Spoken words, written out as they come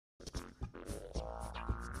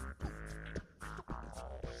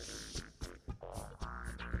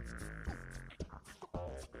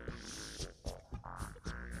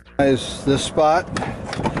Is this spot.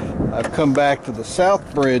 I've come back to the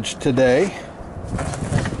South Bridge today.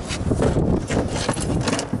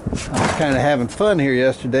 I was kind of having fun here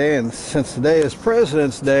yesterday, and since today is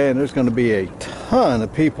President's Day and there's going to be a ton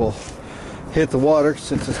of people hit the water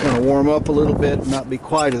since it's going to warm up a little bit and not be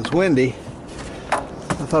quite as windy,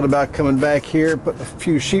 I thought about coming back here, putting a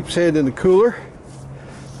few sheepshead in the cooler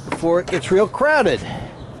before it gets real crowded.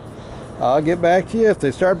 I'll get back to you if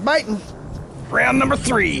they start biting. Round number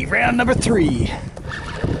three.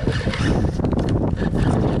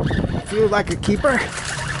 Feels like a keeper.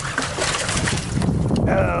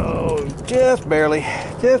 Oh, just barely.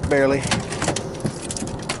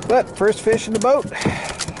 But first fish in the boat,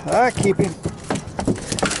 I keep him.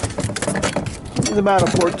 He's about a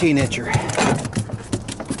 14-incher.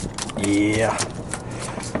 Yeah.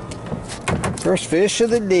 First fish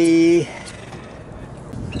of the day.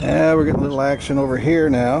 Yeah, we're getting a little action over here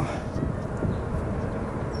now.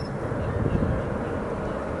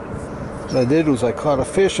 What I did was I caught a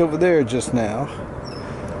fish over there just now,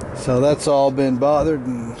 so that's all been bothered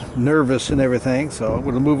and nervous and everything, so I'm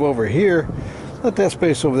going to move over here, let that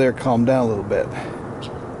space over there calm down a little bit.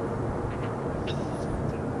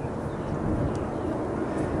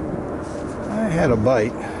 I had a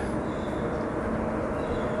bite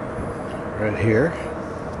right here.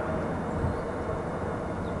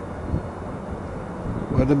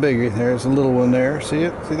 What a biggie. There's a little one there. See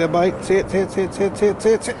it? See that bite? See it?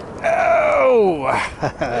 Oh!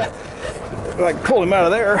 I can pull him out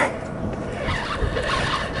of there.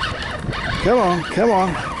 Come on.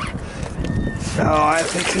 Oh, I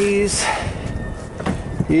think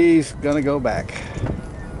he's gonna go back.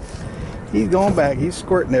 He's going back. He's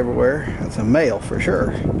squirting everywhere. That's a male for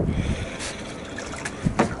sure.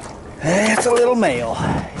 That's a little male.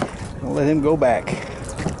 I'll let him go back.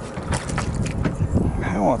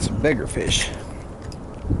 I want some bigger fish.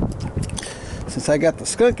 Since I got the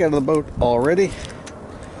skunk out of the boat already,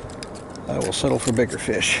 I will settle for bigger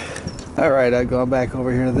fish. Alright, I've gone back over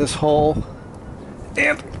here to this hole.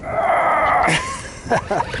 And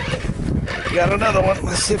got another one.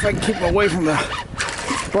 Let's see if I can keep him away from the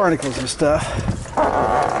barnacles and stuff.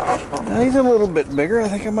 Now, he's a little bit bigger. I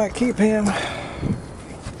think I might keep him.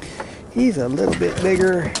 He's a little bit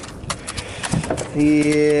bigger.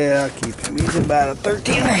 Yeah, I'll keep him. He's about a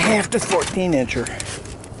 13.5 to 14-incher.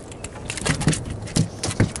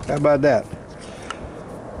 How about that?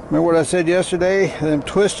 Remember what I said yesterday? Them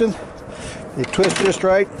twisting. They twist just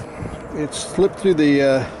right. It slipped through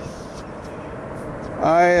the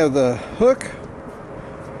eye of the hook.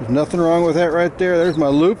 There's nothing wrong with that right there. There's my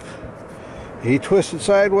loop. He twisted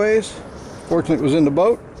sideways. Fortunately, it was in the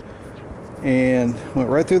boat and went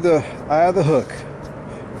right through the eye of the hook.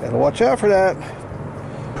 Gotta watch out for that.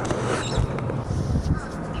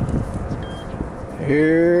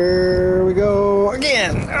 Here we go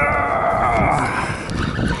again.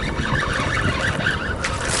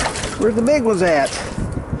 Where the big ones at?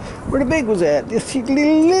 Just these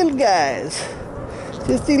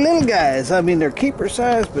little guys. I mean, they're keeper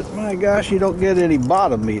size, but my gosh, you don't get any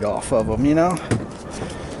bottom meat off of them, you know?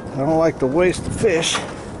 I don't like to waste the fish.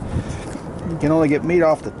 You can only get meat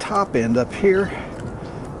off the top end up here.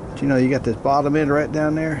 But, you know, you got this bottom end right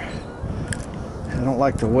down there. I don't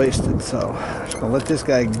like to waste it, so I'm just gonna let this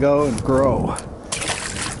guy go and grow.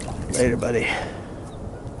 Later, buddy.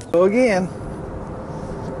 Go again.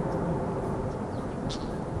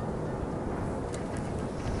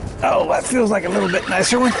 Oh, that feels like a little bit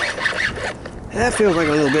nicer one. Yeah,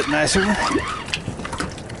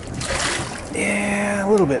 a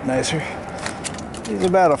little bit nicer. He's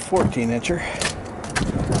about a 14-incher.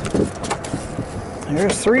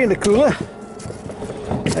 There's 3 in the cooler.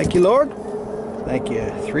 Thank you, Lord. Thank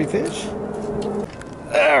you. 3 fish.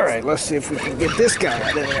 All right, let's see if we can get this guy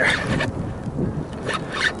out of there.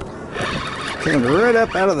 Coming right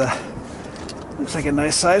up out of the... Looks like a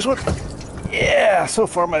nice size one. Yeah, so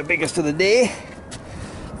far my biggest of the day.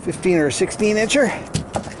 15 or 16-incher.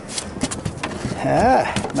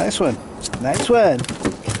 Ah, nice one.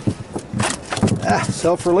 Ah,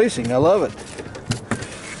 self-releasing. I love it.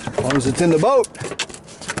 As long as it's in the boat.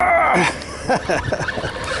 Ah.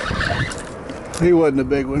 He wasn't a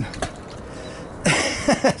big one.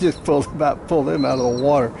 Just pulled him out of the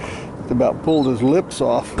water. Just about pulled his lips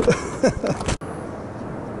off.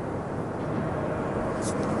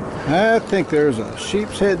 I think there's a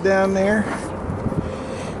sheepshead down there.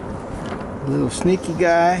 A little sneaky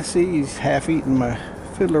guy. See, he's half eating my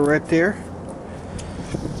fiddler right there.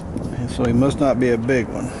 And so he must not be a big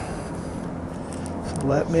one. So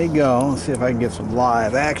let me go and see if I can get some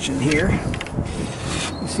live action here.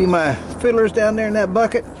 You see my fiddlers down there in that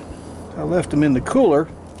bucket? I left them in the cooler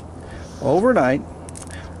overnight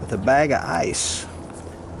with a bag of ice.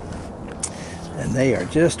 And they are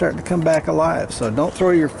just starting to come back alive. So don't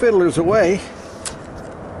throw your fiddlers away.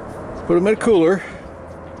 Put them in a cooler.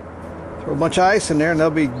 Throw a bunch of ice in there and they'll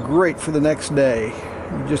be great for the next day.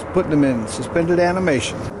 You're just putting them in suspended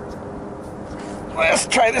animation. Let's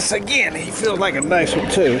try this again. He feels like a nice one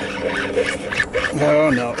too. Oh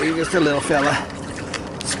no, he's just a little fella.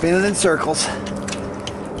 Spinning in circles.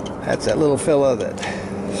 That's that little fella that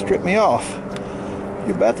stripped me off.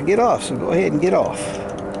 You're about to get off, so go ahead and get off.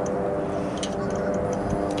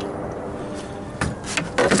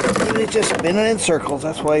 He's just spinning in circles.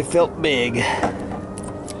 That's why he felt big.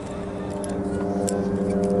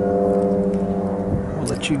 We'll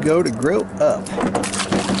let you go to grow up.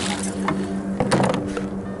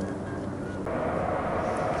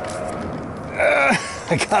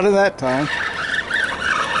 I got him that time.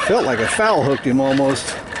 Felt like I foul hooked him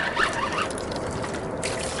almost.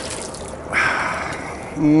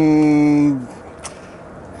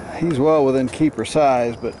 He's well within keeper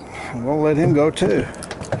size, but we'll let him go too.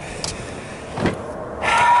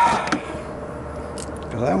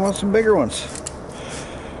 Because I want some bigger ones.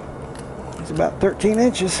 It's about 13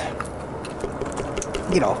 inches.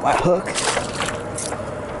 Get off my hook.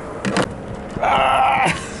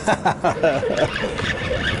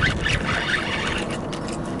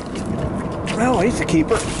 Oh, he's a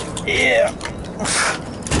keeper. Yeah.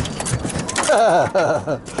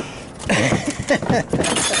 That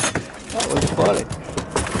was funny.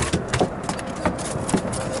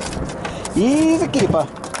 He's a keeper.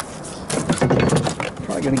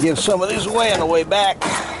 Probably going to give some of these away on the way back.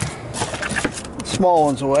 Small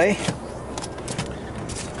ones away.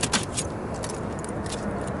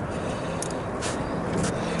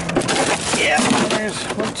 Yeah, there's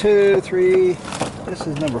 1, 2, 3. This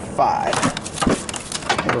is number 5.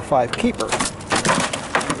 Number 5 keeper.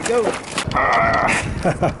 Here we go.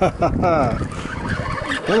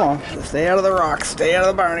 Come on, stay out of the rocks, stay out of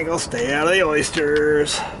the barnacles, stay out of the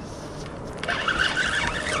oysters.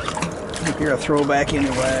 I think you're a throwback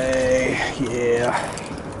anyway. Yeah.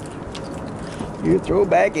 You throw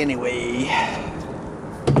back anyway.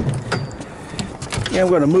 Yeah, I'm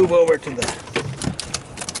going to move over to the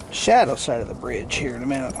shadow side of the bridge here in a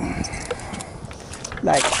minute.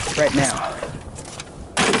 Like right now.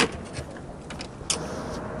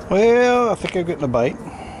 Well, I think I'm getting a bite.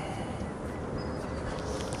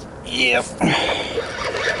 Yep.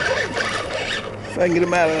 If I can get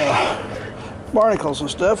him out of the barnacles and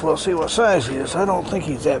stuff, we'll see what size he is. I don't think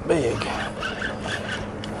he's that big.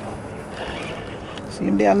 See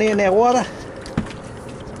him down there in that water?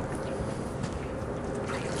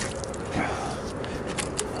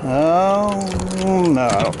 Oh, no,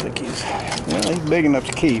 I don't think he's... Well, he's big enough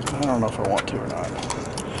to keep. I don't know if I want to or not.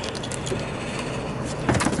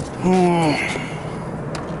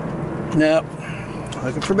 Nope.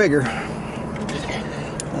 Looking for bigger.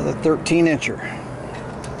 Another 13-incher.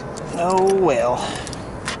 Oh, well.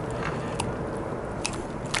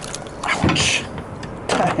 Ouch.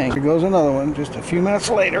 Dang, here goes another one just a few minutes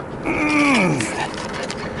later.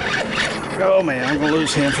 Oh, man, I'm going to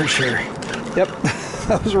lose him for sure. Yep,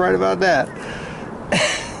 I was right about that.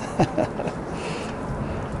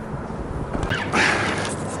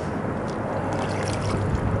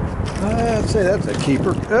 I'd say that's a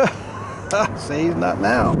keeper. See, he's not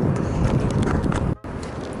now.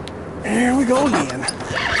 There we go again.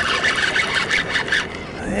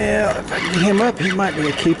 Yeah, if I can get him up, he might be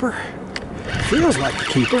a keeper. Feels like a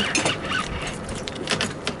keeper.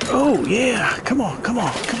 Oh, yeah. Come on, come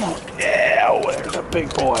on, come on. Yeah, oh, there's a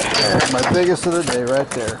big boy. There's my biggest of the day right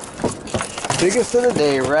there. Biggest of the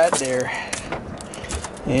day right there.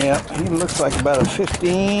 Yeah, he looks like about a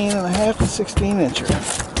 15.5 to 16-incher.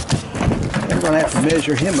 I'm going to have to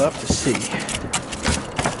measure him up to see.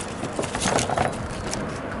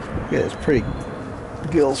 Look at his pretty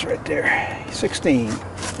gills right there. 16.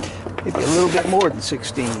 Maybe a little bit more than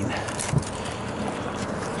 16. I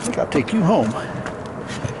think I'll take you home.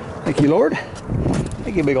 Thank you, Lord.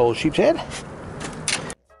 Thank you, big old sheepshead.